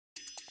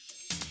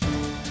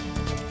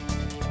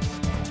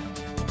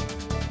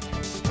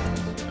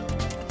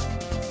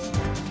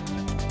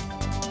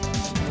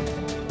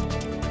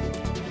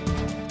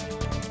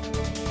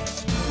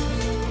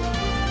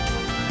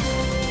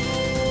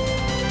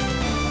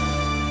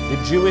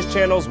The Jewish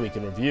Channel's Week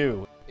in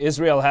Review.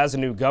 Israel has a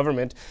new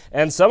government,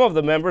 and some of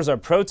the members are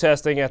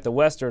protesting at the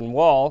Western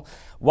Wall,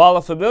 while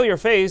a familiar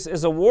face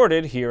is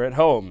awarded here at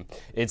home.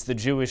 It's the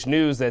Jewish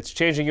news that's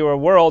changing your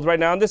world right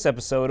now in this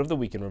episode of the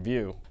Week in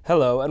Review.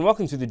 Hello, and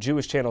welcome to the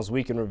Jewish Channel's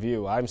Week in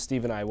Review. I'm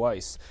Stephen I.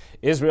 Weiss.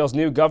 Israel's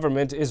new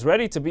government is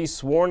ready to be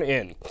sworn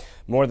in.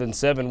 More than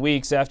 7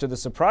 weeks after the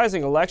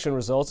surprising election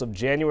results of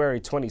January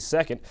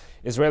 22nd,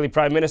 Israeli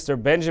Prime Minister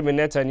Benjamin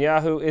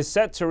Netanyahu is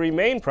set to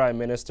remain Prime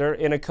Minister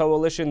in a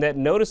coalition that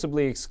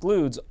noticeably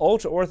excludes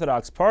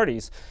ultra-Orthodox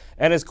parties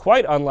and is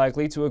quite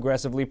unlikely to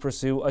aggressively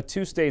pursue a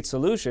two-state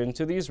solution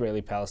to the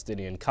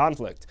Israeli-Palestinian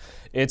conflict.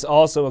 It's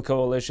also a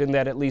coalition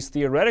that at least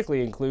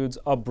theoretically includes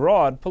a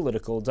broad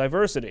political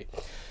diversity.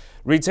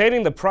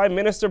 Retaining the prime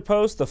minister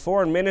post, the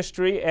foreign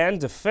ministry, and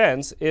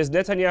defense is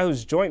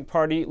Netanyahu's joint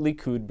party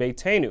Likud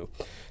Beitenu.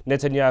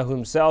 Netanyahu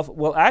himself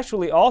will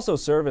actually also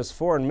serve as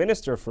foreign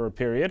minister for a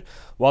period,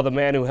 while the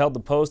man who held the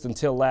post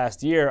until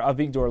last year,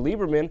 Avigdor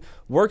Lieberman,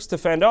 works to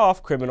fend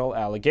off criminal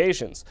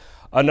allegations.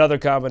 Another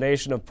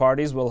combination of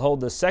parties will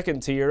hold the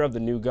second tier of the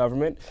new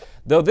government,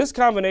 though this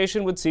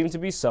combination would seem to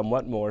be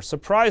somewhat more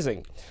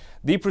surprising.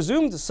 The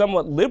presumed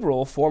somewhat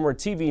liberal former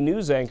TV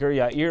news anchor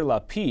Yair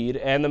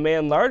Lapid and the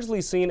man largely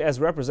seen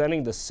as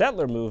representing the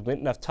settler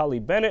movement,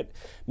 Naftali Bennett,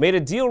 made a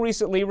deal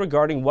recently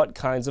regarding what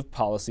kinds of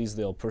policies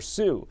they'll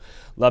pursue.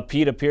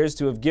 Lapid appears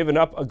to have given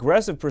up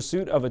aggressive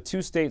pursuit of a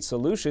two-state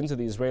solution to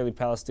the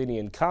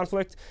Israeli-Palestinian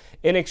conflict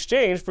in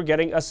exchange for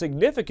getting a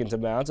significant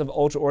amount of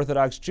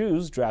ultra-Orthodox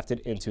Jews drafted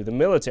into the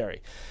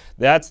military.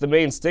 That's the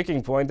main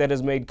sticking point that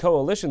has made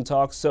coalition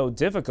talks so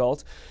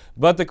difficult,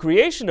 but the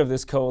creation of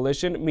this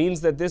coalition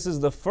means that this is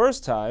the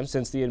first time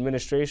since the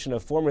administration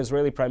of former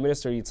Israeli Prime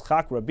Minister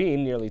Yitzhak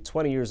Rabin nearly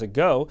 20 years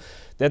ago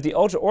that the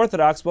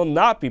ultra-Orthodox will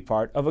not be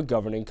part of a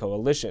governing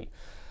coalition.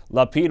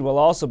 Lapid will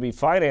also be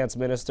finance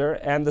minister,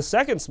 and the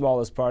second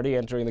smallest party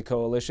entering the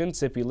coalition,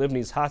 Tzipi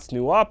Livni's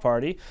Hatznua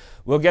party,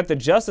 will get the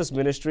justice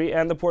ministry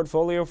and the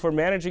portfolio for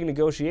managing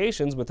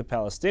negotiations with the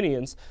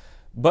Palestinians.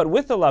 But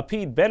with the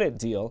Lapid-Bennett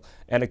deal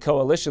and a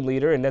coalition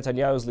leader in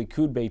Netanyahu's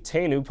Likud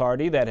Beitenu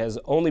party that has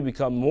only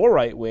become more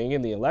right-wing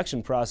in the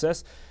election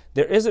process,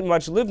 there isn't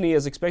much Livni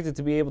is expected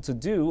to be able to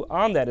do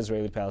on that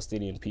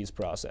Israeli-Palestinian peace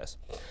process.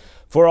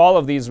 For all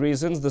of these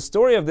reasons, the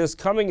story of this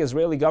coming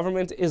Israeli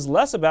government is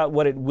less about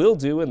what it will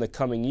do in the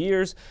coming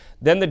years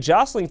than the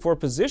jostling for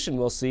position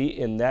we'll see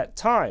in that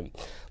time.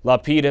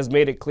 Lapid has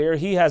made it clear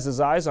he has his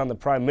eyes on the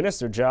prime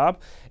minister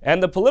job,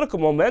 and the political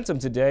momentum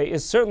today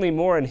is certainly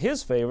more in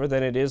his favor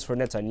than it is for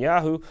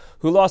Netanyahu,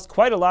 who lost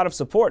quite a lot of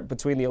support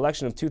between the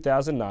election of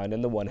 2009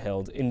 and the one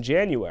held in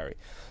January.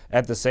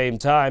 At the same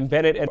time,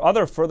 Bennett and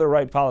other further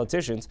right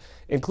politicians,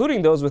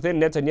 including those within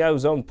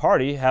Netanyahu's own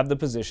party, have the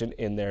position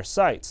in their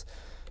sights.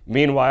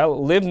 Meanwhile,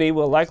 Livni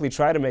will likely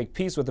try to make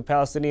peace with the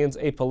Palestinians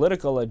a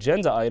political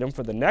agenda item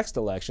for the next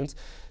elections,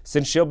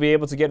 since she'll be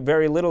able to get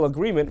very little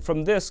agreement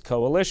from this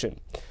coalition.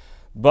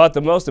 But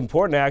the most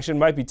important action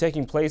might be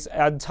taking place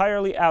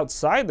entirely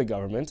outside the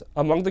government,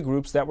 among the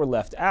groups that were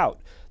left out,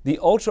 the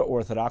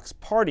ultra-Orthodox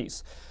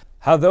parties.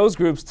 How those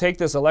groups take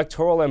this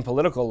electoral and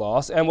political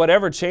loss, and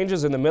whatever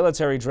changes in the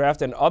military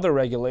draft and other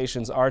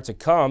regulations are to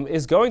come,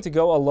 is going to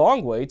go a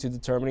long way to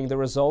determining the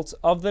results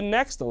of the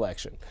next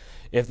election.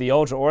 If the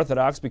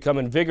ultra-Orthodox become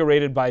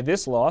invigorated by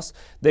this loss,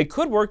 they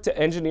could work to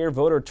engineer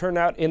voter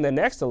turnout in the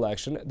next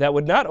election that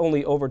would not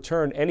only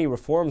overturn any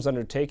reforms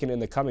undertaken in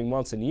the coming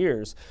months and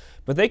years,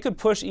 but they could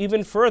push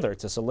even further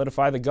to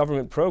solidify the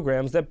government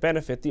programs that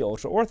benefit the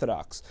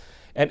ultra-Orthodox.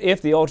 And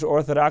if the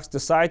ultra-Orthodox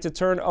decide to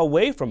turn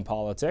away from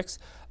politics,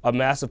 a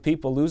mass of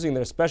people losing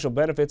their special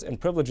benefits and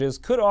privileges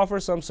could offer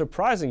some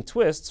surprising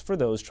twists for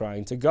those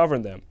trying to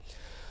govern them.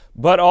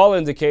 But all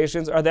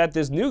indications are that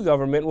this new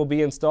government will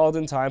be installed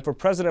in time for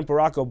President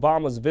Barack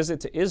Obama's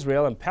visit to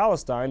Israel and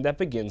Palestine that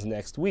begins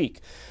next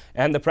week.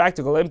 And the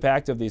practical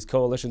impact of these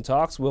coalition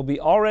talks will be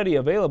already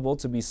available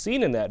to be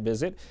seen in that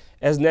visit,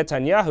 as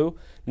Netanyahu,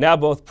 now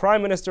both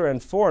Prime Minister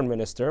and Foreign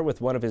Minister,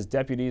 with one of his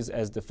deputies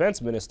as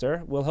Defense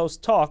Minister, will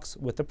host talks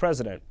with the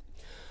President.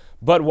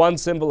 But one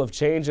symbol of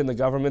change in the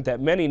government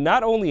that many,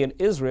 not only in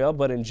Israel,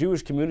 but in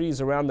Jewish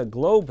communities around the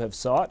globe have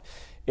sought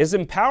is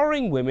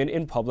empowering women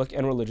in public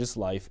and religious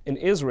life in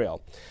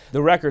Israel.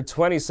 The record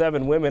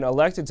 27 women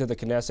elected to the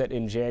Knesset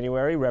in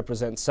January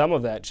represent some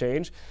of that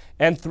change,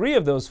 and 3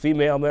 of those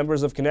female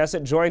members of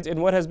Knesset joined in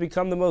what has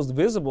become the most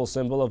visible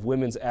symbol of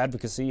women's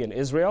advocacy in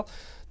Israel,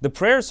 the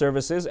prayer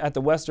services at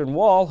the Western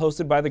Wall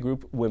hosted by the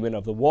group Women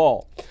of the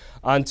Wall.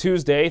 On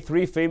Tuesday,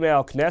 3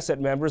 female Knesset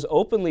members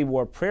openly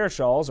wore prayer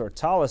shawls or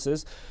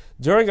taluses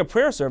during a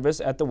prayer service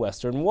at the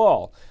Western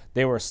Wall.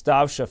 They were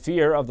Stav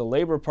Shafir of the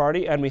Labor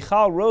Party and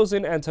Michal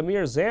Rosen and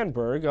Tamir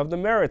Zandberg of the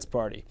Meretz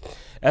Party.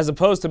 As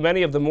opposed to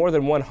many of the more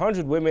than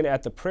 100 women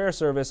at the prayer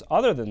service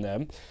other than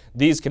them,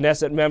 these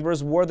Knesset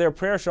members wore their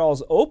prayer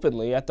shawls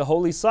openly at the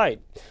holy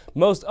site.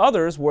 Most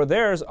others wore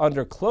theirs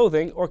under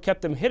clothing or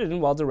kept them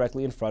hidden while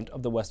directly in front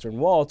of the Western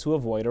Wall to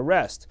avoid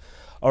arrest.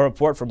 A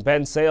report from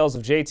Ben Sales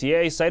of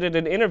JTA cited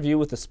an interview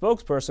with the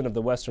spokesperson of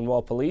the Western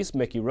Wall Police,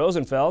 Mickey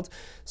Rosenfeld,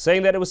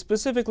 saying that it was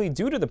specifically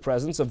due to the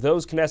presence of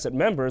those Knesset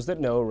members that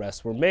no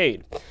arrests were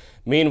made.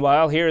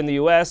 Meanwhile, here in the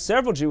U.S.,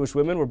 several Jewish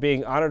women were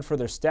being honored for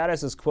their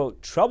status as,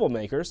 quote,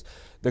 troublemakers.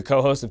 The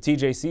co-host of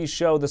TJC's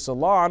show, The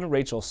Salon,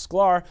 Rachel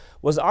Sklar,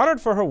 was honored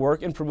for her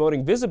work in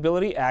promoting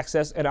visibility,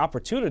 access, and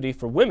opportunity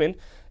for women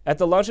at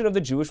the luncheon of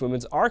the Jewish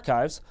Women's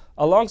Archives,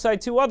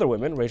 alongside two other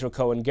women, Rachel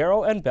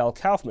Cohen-Garrell and Belle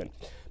Kaufman.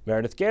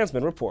 Meredith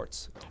Gansman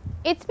reports.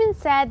 It's been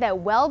said that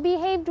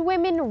well-behaved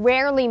women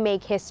rarely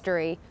make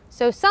history,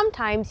 so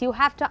sometimes you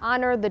have to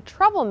honor the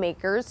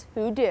troublemakers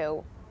who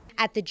do.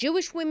 At the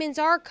Jewish Women's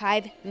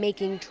Archive,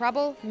 Making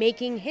Trouble,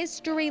 Making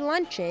History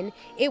luncheon,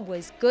 it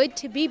was good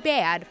to be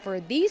bad for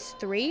these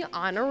three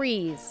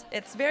honorees.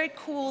 It's very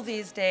cool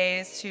these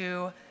days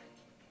to,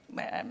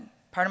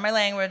 pardon my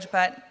language,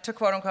 but to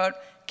quote unquote,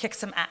 kick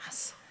some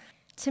ass.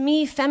 To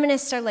me,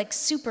 feminists are like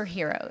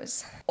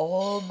superheroes.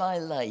 All my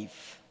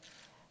life,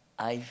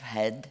 I've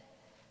had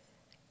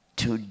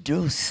to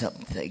do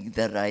something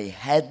that I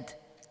had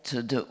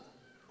to do.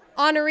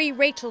 Honoree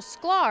Rachel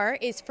Sklar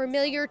is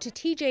familiar to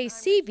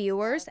TJC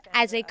viewers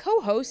as a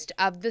co-host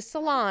of The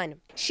Salon.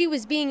 She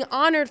was being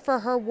honored for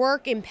her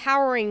work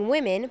empowering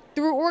women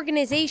through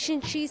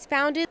organizations she's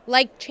founded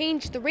like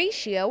Change the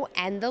Ratio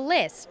and The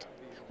List,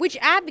 which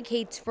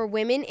advocates for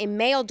women in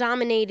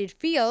male-dominated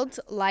fields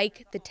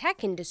like the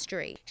tech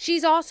industry.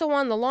 She's also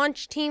on the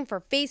launch team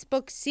for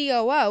Facebook's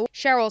COO,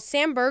 Sheryl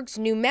Sandberg's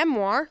new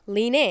memoir,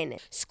 Lean In.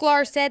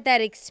 Sklar said that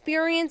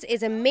experience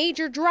is a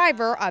major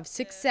driver of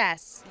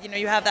success. You know,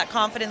 you have that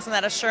confidence and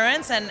that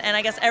assurance, and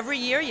I guess every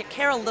year you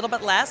care a little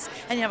bit less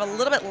and you have a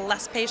little bit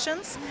less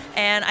patience,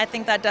 and I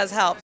think that does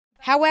help.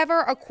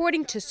 However,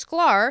 according to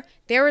Sklar,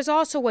 there is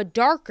also a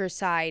darker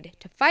side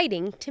to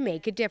fighting to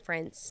make a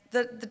difference.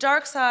 The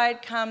dark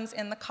side comes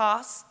in the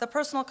costs, the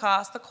personal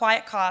costs, the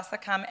quiet costs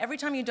that come every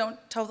time you don't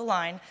toe the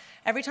line,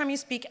 every time you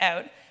speak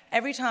out,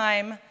 every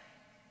time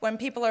when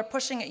people are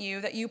pushing at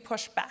you that you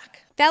push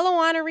back. Fellow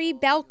honoree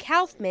Belle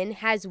Kaufman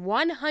has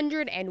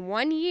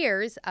 101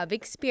 years of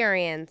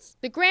experience.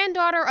 The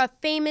granddaughter of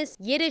famous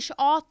Yiddish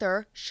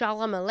author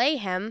Shalom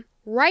Aleichem,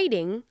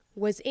 writing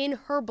was in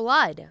her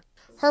blood.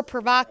 Her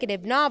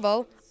provocative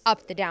novel,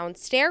 Up the Down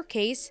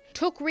Staircase,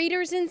 took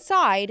readers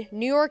inside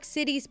New York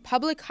City's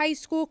public high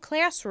school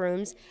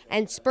classrooms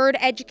and spurred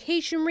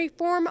education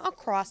reform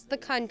across the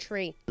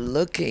country.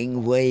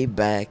 Looking way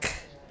back,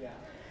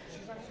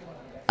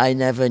 I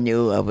never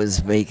knew I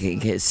was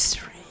making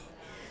history.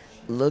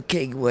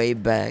 Looking way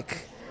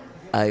back,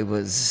 I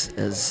was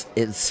as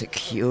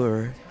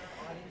insecure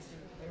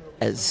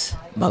as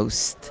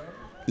most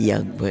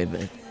young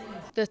women.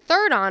 The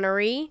third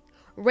honoree,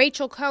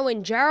 Rachel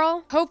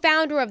Cohen-Garrell,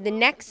 co-founder of the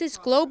Nexus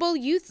Global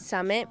Youth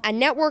Summit, a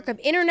network of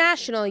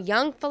international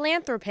young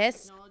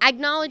philanthropists,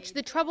 acknowledged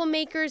the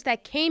troublemakers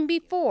that came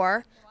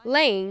before,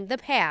 laying the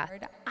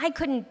path. I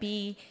couldn't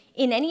be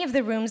in any of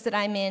the rooms that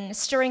I'm in,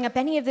 stirring up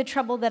any of the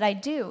trouble that I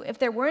do, if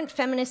there weren't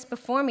feminists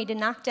before me to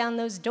knock down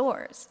those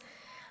doors.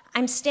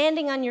 I'm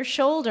standing on your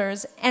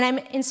shoulders, and I'm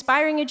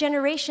inspiring a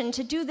generation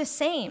to do the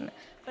same.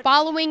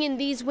 Following in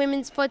these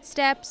women's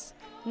footsteps,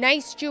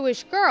 nice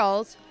Jewish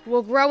girls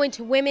will grow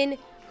into women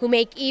who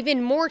make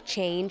even more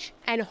change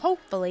and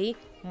hopefully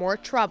more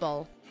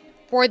trouble.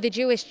 For the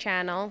Jewish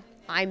Channel,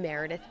 I'm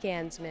Meredith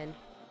Gansman.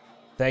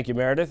 Thank you,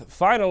 Meredith.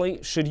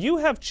 Finally, should you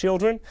have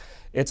children?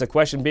 It's a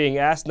question being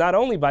asked not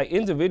only by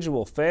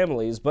individual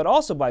families, but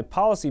also by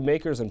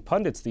policymakers and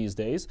pundits these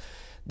days.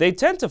 They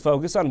tend to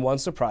focus on one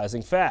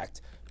surprising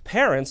fact.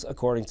 Parents,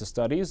 according to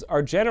studies,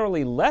 are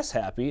generally less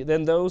happy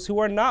than those who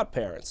are not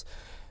parents.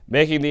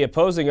 Making the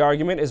opposing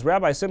argument is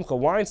Rabbi Simcha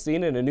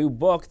Weinstein in a new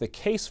book, The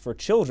Case for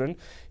Children.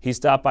 He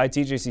stopped by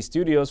TJC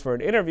Studios for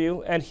an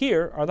interview, and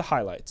here are the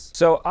highlights.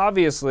 So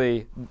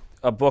obviously,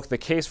 a book, The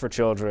Case for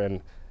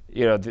Children,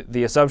 you know,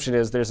 the assumption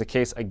is there's a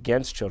case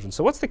against children.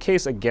 So what's the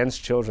case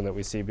against children that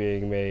we see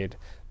being made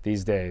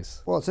these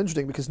days? Well, it's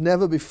interesting because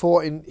never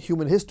before in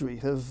human history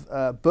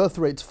have birth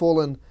rates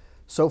fallen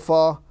so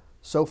far,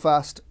 so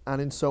fast, and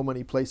in so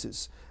many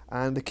places.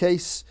 And the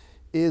case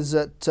is,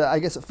 I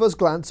guess at first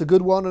glance, a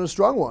good one and a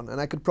strong one, and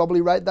I could probably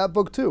write that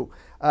book too.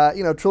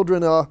 You know,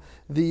 children are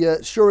the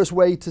surest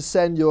way to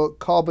send your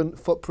carbon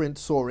footprint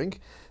soaring.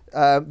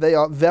 They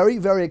are very,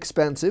 very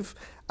expensive,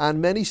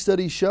 and many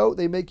studies show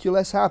they make you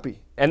less happy.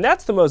 And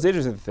that's the most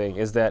interesting thing,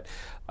 is that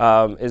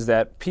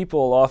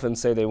people often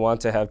say they want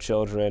to have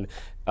children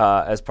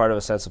as part of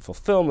a sense of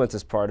fulfillment,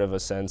 as part of a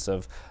sense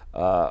of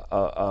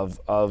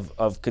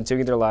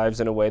continuing their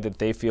lives in a way that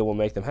they feel will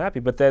make them happy.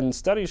 But then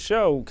studies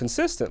show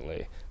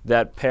consistently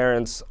that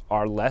parents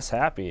are less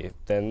happy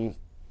than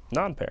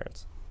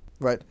non-parents.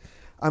 Right.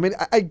 I mean,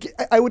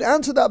 I would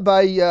answer that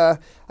by,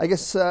 I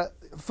guess,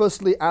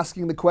 firstly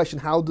asking the question,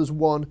 how does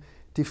one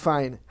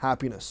define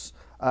happiness?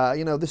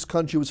 You know, this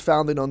country was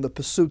founded on the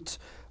pursuit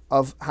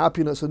of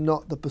happiness and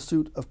not the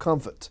pursuit of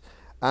comfort.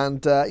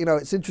 And, you know,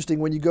 it's interesting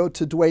when you go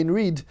to Duane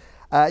Reade,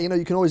 you know,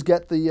 you can always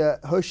get the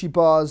Hershey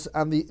bars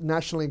and the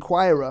National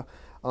Enquirer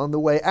on the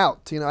way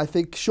out. I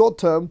think short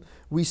term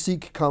we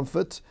seek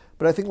comfort,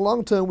 but I think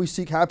long term we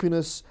seek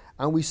happiness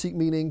and we seek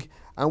meaning.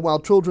 And while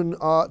children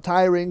are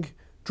tiring,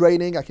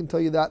 draining, I can tell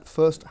you that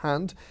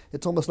firsthand,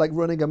 it's almost like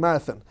running a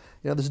marathon.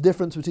 There's a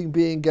difference between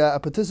being a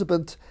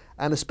participant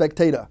and a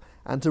spectator.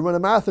 And to run a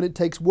marathon, it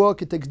takes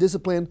work, it takes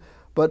discipline,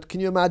 but can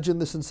you imagine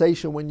the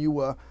sensation when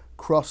you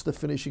cross the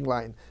finishing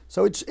line?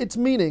 So it's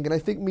meaning, and I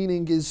think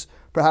meaning is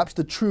perhaps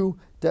the true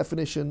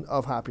definition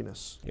of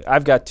happiness.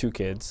 I've got 2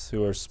 kids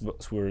who are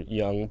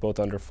young, both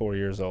under 4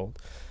 years old.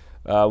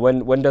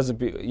 When does it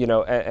be,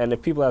 and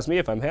if people ask me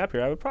if I'm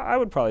happier, I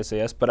would probably say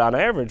yes, but on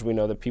average we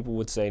know that people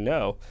would say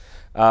no.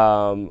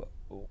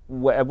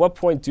 At what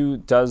point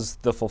does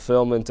the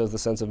fulfillment, does the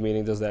sense of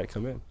meaning, does that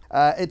come in?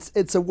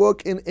 It's a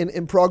work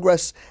in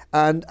progress,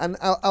 and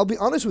I'll be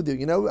honest with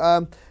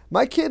you,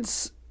 my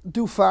kids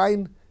do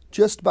fine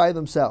just by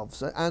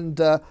themselves, and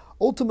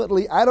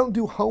ultimately I don't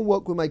do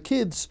homework with my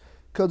kids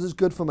because it's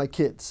good for my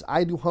kids.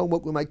 I do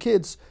homework with my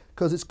kids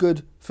because it's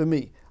good for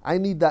me. I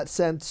need that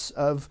sense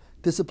of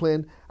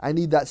discipline. I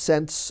need that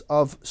sense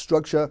of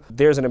structure.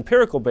 There's an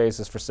empirical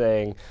basis for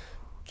saying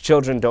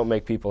children don't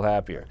make people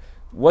happier.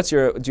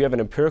 Do you have an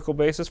empirical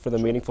basis for the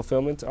meaning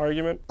fulfillment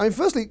argument?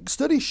 Firstly,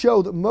 studies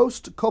show that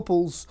most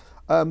couples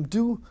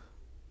do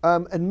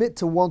admit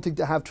to wanting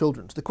to have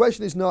children. So the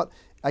question is not,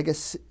 I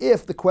guess,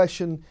 if, the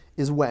question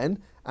is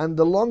when. And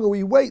the longer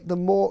we wait, the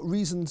more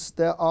reasons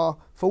there are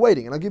for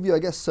waiting. And I'll give you, I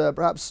guess,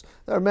 perhaps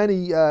there are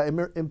many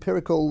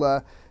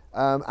empirical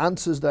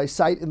answers that I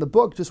cite in the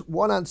book. Just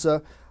one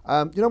answer. You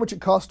know how much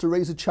it costs to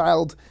raise a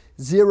child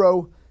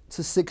 0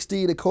 to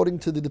 16 according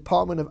to the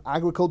Department of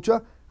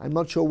Agriculture? I'm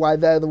not sure why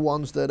they're the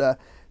ones that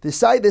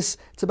decide this.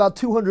 It's about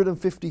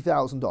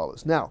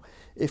 $250,000. Now,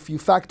 if you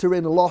factor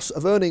in a loss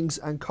of earnings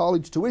and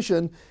college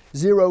tuition,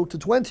 0 to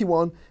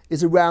 21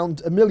 is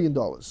around $1 million.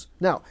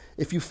 Now,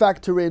 if you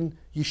factor in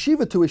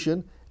yeshiva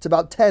tuition, it's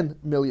about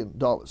 $10 million.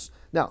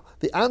 Now,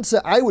 the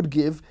answer I would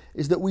give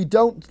is that we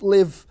don't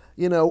live,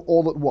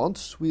 all at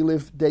once. We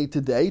live day to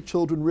day.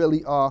 Children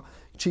really are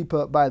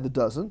cheaper by the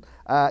dozen.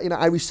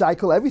 I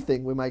recycle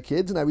everything with my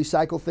kids, and I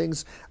recycle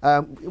things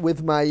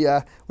with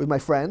my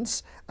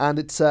friends, and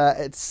it's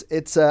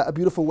a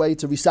beautiful way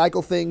to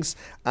recycle things.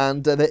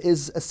 And there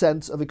is a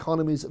sense of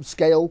economies of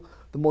scale.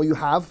 The more you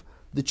have,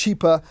 the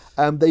cheaper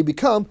they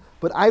become.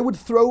 But I would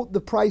throw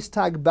the price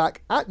tag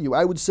back at you.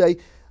 I would say,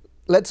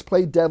 let's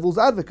play devil's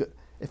advocate.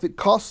 If it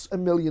costs $1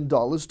 million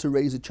to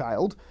raise a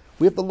child,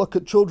 we have to look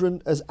at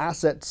children as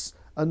assets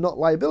and not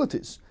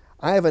liabilities.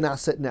 I have an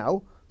asset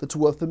now that's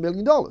worth $1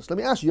 million. Let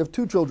me ask you, you have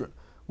 2 children.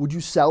 Would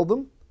you sell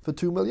them for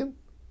 $2 million?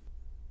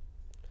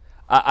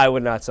 I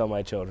would not sell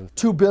my children.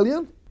 $2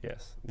 billion?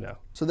 Yes, no.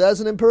 So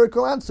there's an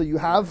empirical answer. You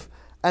have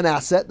an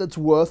asset that's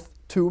worth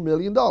 $2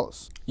 million.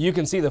 You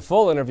can see the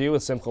full interview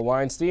with Simcha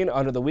Weinstein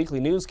under the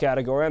weekly news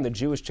category on the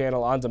Jewish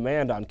Channel On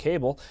Demand on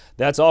cable.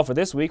 That's all for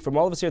this week. From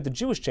all of us here at the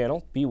Jewish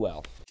Channel, be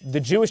well.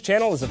 The Jewish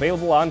Channel is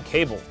available on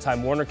cable.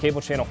 Time Warner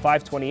Cable Channel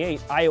 528,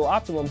 IO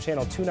Optimum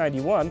Channel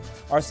 291,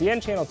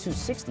 RCN Channel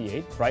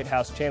 268, Bright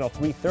House Channel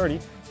 330,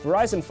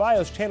 Verizon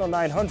Fios Channel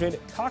 900,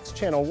 Cox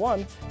Channel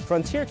 1,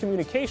 Frontier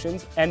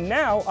Communications, and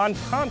now on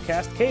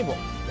Comcast Cable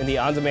in the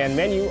on-demand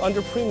menu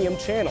under Premium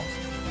Channels.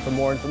 For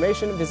more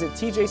information, visit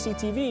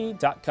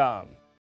tjctv.com.